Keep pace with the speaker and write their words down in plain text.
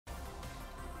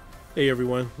Hey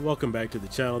everyone, welcome back to the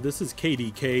channel. This is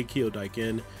KDK,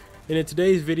 Kiodiekin, and in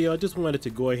today's video I just wanted to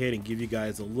go ahead and give you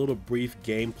guys a little brief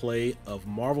gameplay of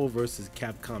Marvel vs.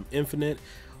 Capcom Infinite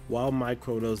while my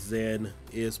CronusZen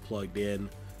is plugged in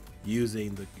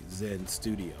using the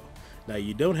Zenstudio. Now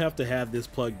you don't have to have this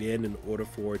plugged in order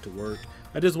for it to work.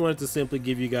 I just wanted to simply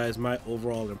give you guys my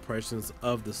overall impressions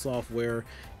of the software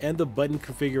and the button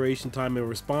configuration time and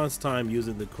response time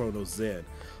using the CronusZen.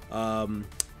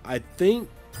 I think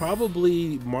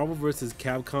probably Marvel vs.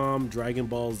 Capcom, Dragon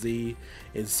Ball Z,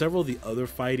 and several of the other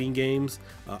fighting games,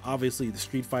 obviously the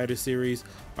Street Fighter series,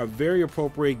 are very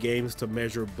appropriate games to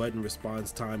measure button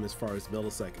response time as far as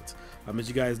milliseconds. As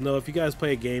you guys know, if you guys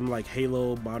play a game like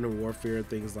Halo, Modern Warfare,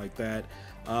 things like that,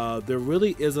 there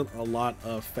really isn't a lot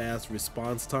of fast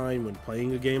response time when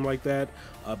playing a game like that,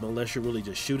 unless you're really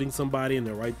just shooting somebody and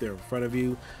they're right there in front of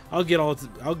you. I'll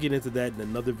get into that in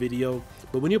another video.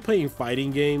 But when you're playing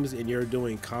fighting games and you're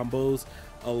doing combos,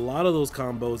 a lot of those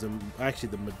combos, and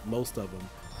actually most of them,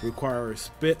 require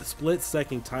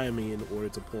split-second timing in order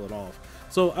to pull it off.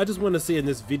 So I just want to see in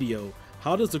this video,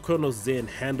 how does the CronusZen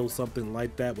handle something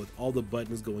like that with all the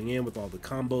buttons going in, with all the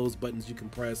combos, buttons you can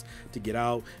press to get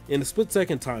out, in a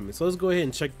split-second timing. So let's go ahead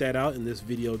and check that out in this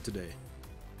video today.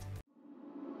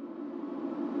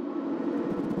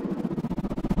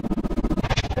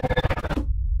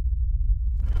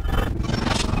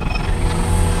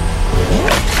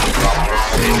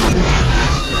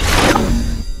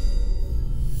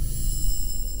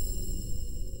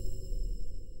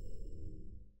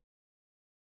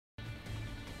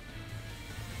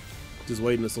 Just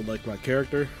waiting to select my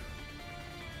character.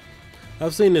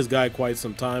 I've seen this guy quite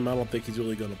some time. I don't think he's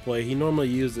really going to play. He normally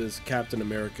uses Captain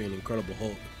America and Incredible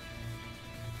Hulk.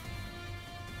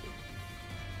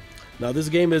 Now this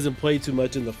game isn't played too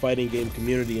much in the fighting game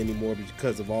community anymore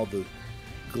because of all the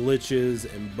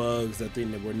glitches and bugs that they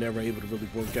were never able to really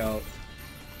work out.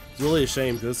 It's really a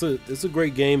shame because it's a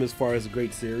great game as far as a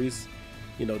great series,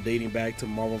 you know, dating back to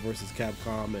Marvel vs.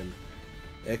 Capcom and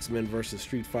X-Men vs.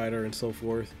 Street Fighter and so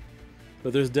forth.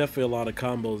 But there's definitely a lot of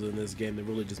combos in this game that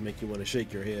really just make you want to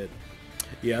shake your head.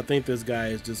 Yeah, I think this guy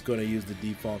is just going to use the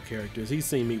default characters. He's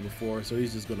seen me before, so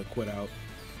he's just going to quit out.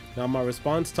 Now my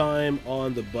response time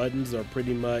on the buttons are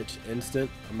pretty much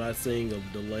instant. I'm not seeing a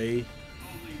delay.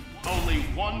 Only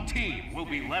one team will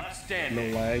be left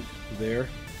standing. No lag there.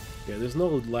 Yeah, there's no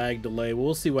lag delay.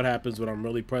 We'll see what happens when I'm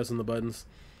really pressing the buttons.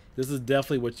 This is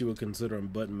definitely what you would consider a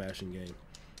button mashing game.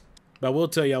 But I will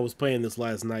tell you, I was playing this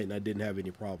last night and I didn't have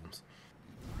any problems.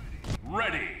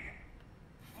 Ready.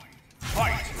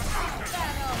 Fight.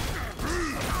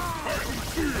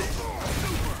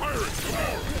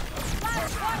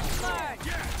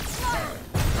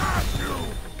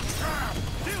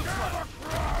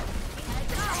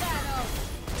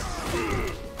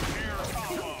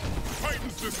 Titan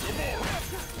system more.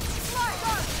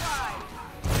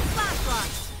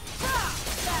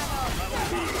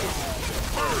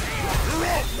 You're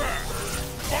off back.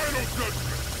 Final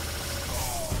judgment.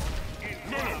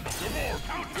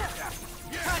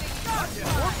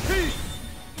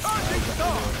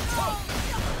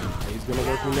 He's gonna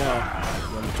work me now. He's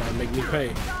gonna try to make me pay.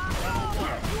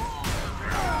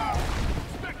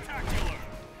 Spectacular.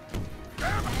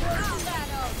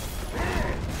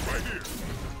 Right here.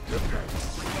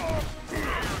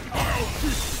 I'll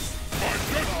keep you. My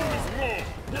judgment is long.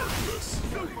 Worthless.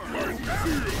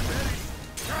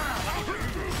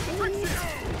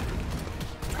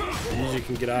 Usually you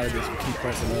can get out of this and keep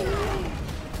pressing up.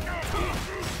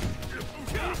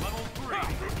 Level 3.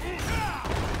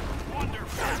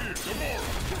 Wonderful.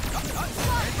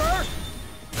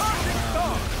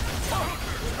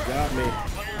 Got me.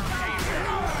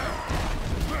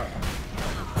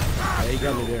 Yeah, he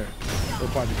got me there. He'll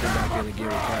probably come back in and get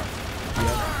it back.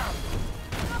 Yep.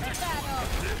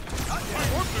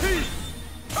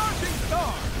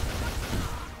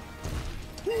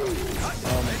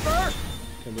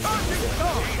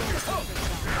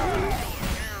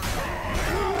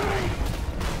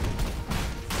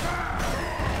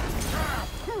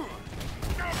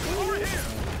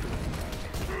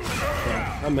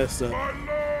 I messed up.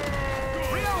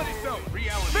 Reality zone.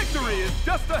 Victory is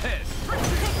just ahead.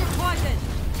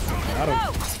 Got him.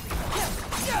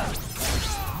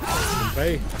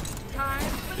 Hey.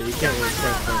 Yeah, you can't really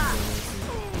press buttons.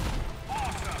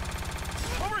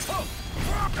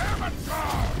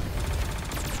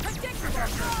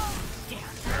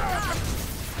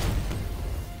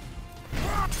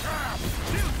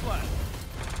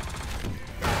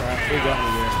 He got me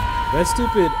there. That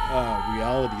stupid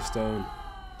reality stone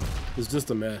It's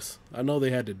just a mess. I know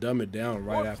they had to dumb it down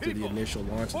right after the initial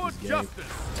launch of this game.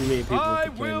 Too many people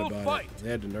complaining about it. They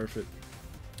had to nerf it.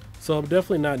 So I'm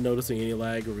definitely not noticing any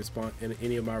lag or response in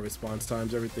any of my response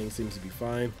times. Everything seems to be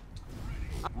fine.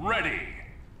 Ready.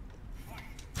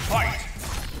 Fight.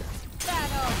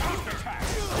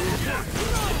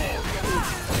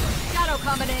 Shadow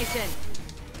combination.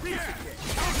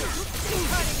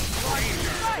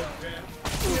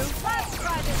 Let's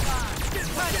try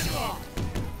this on.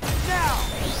 Now,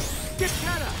 get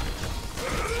Kata.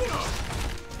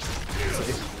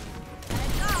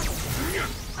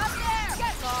 Up there.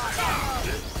 Get lost.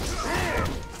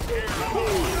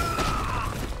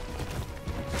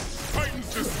 Titans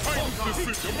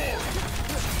decision.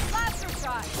 Blaster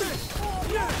shot.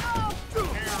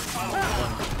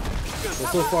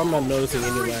 So far I'm not noticing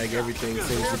any lag. Everything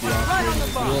seems to be operating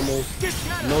as normal.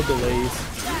 No delays.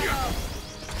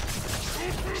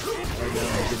 Right now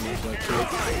I'm getting my butt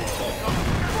kicked.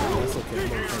 That's okay. I'm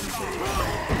gonna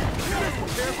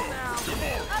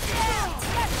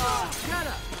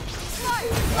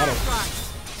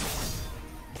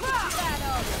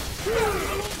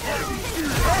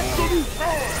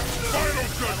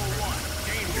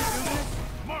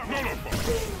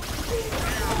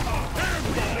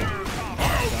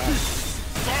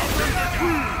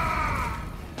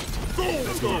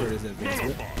Let's go for his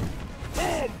advancement.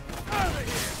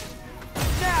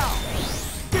 Now,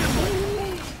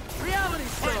 reality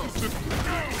stone.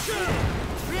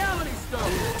 Reality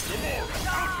stone.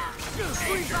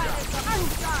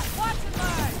 Watch and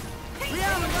learn.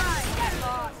 Reality line. Get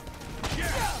lost.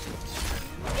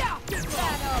 Yeah. Get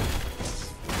Shadow.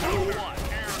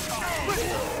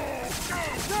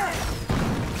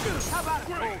 How about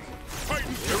it?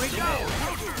 Here we go.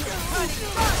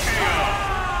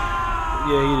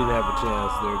 Yeah, he didn't have a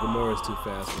chance there. Gamora's too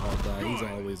fast for Hawkeye. He's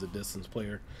always a distance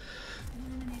player.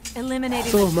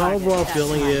 Eliminating. So my overall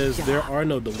feeling is there are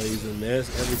no delays in this.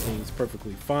 Everything's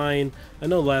perfectly fine. I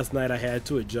know last night I had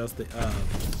to adjust the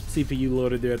CPU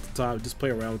loader there at the top, just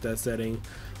play around with that setting.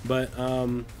 But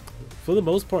for the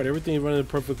most part, everything's running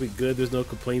perfectly good. There's no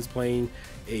complaints playing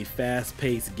a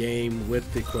fast-paced game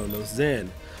with the CronusZen.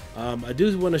 I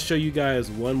do want to show you guys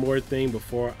one more thing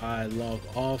before I log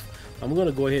off. I'm going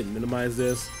to go ahead and minimize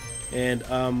this. And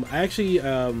I actually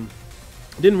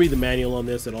didn't read the manual on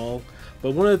this at all.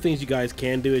 But one of the things you guys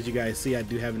can do is, you guys see I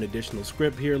do have an additional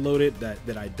script here loaded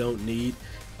that I don't need.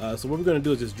 So what we're going to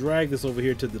do is just drag this over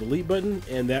here to the delete button,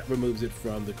 and that removes it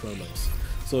from the Kronos.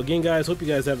 So again, guys, hope you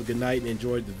guys have a good night and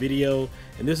enjoyed the video.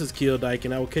 And this is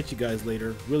Kiodiekin. I will catch you guys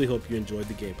later. Really hope you enjoyed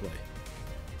the gameplay.